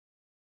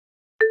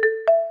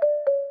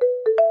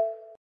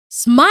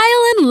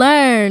Smile and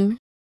learn.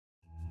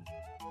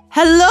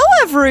 Hello,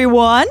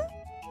 everyone.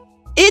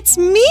 It's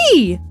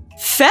me,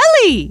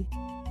 Feli,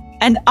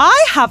 and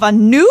I have a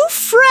new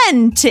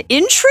friend to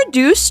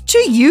introduce to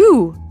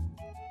you.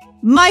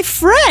 My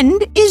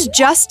friend is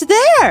just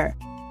there.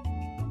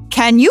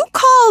 Can you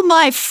call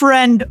my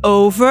friend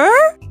over?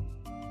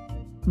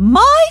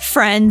 My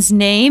friend's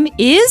name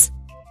is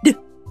D.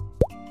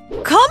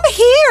 Come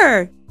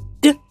here,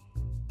 D.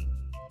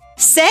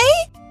 Say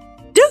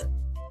D.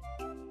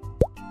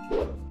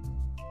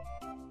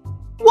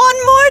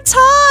 One more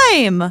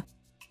time.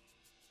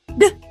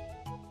 D.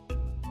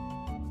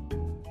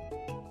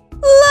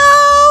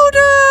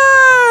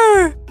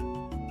 Louder.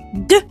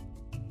 D.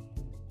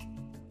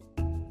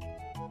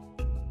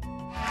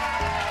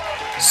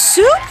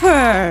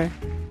 Super.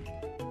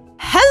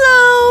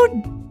 Hello,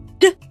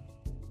 D.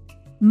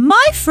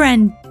 My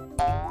friend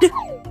D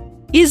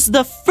is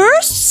the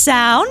first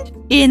sound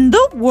in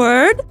the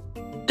word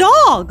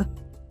dog.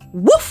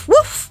 Woof,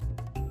 woof.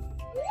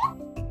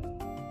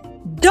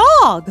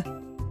 Dog.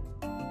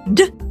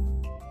 D.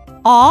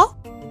 A.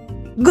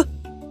 G.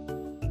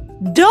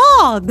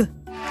 Dog.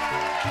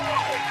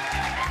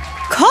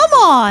 Come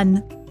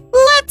on,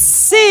 let's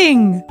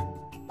sing.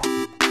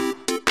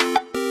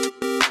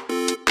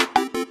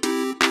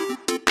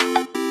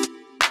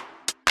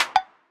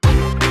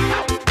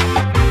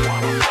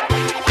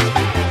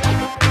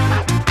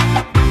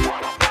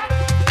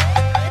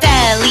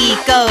 Feli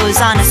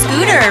goes on a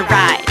scooter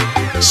ride.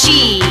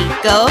 She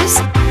goes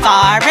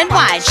far and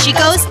wide. She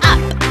goes up,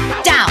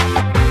 down,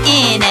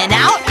 in and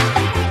out.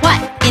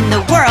 What in the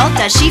world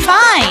does she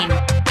find?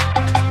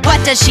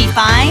 What does she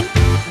find?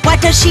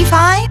 What does she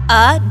find?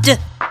 A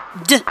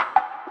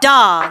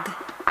dog.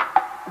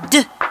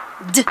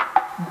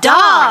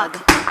 Dog.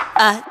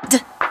 A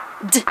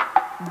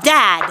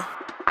dad.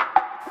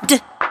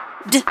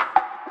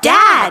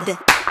 Dad.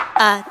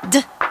 A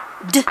duck.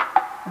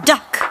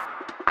 Duck.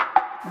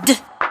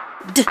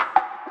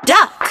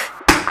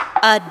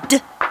 A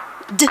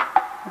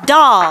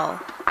doll.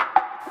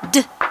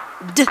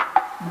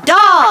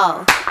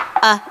 Doll.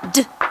 A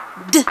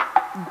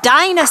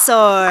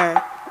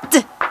dinosaur.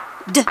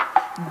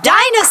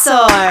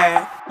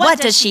 Dinosaur. What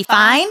does she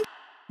find?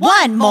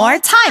 One more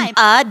time.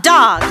 A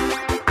dog.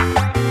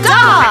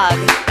 Dog.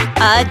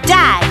 A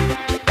dad.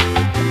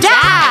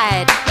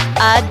 Dad.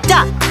 A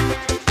duck.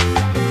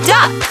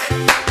 Duck.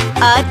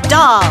 A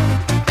doll.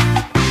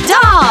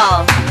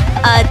 Doll.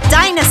 A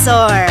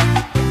dinosaur.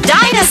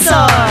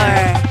 Dinosaur.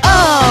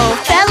 Oh,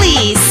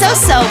 Feli,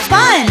 so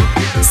fun.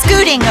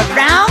 Scooting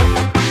around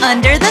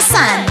under the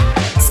sun.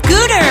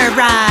 Scooter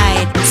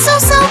ride. So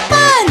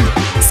fun.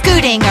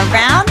 Scooting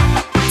around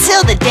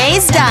till the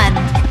day's done.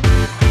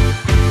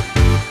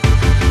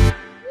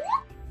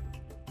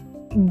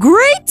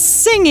 Great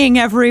singing,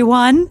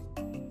 everyone.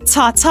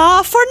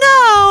 Ta-ta for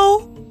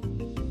now.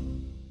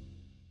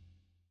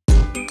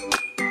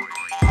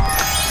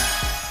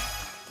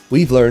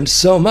 We've learned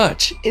so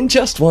much in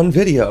just one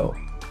video.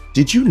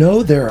 Did you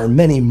know there are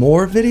many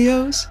more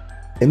videos?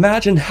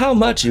 Imagine how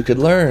much you could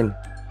learn.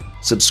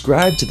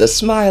 Subscribe to the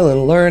Smile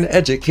and Learn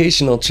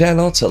educational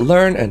channel to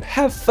learn and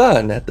have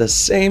fun at the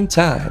same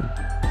time.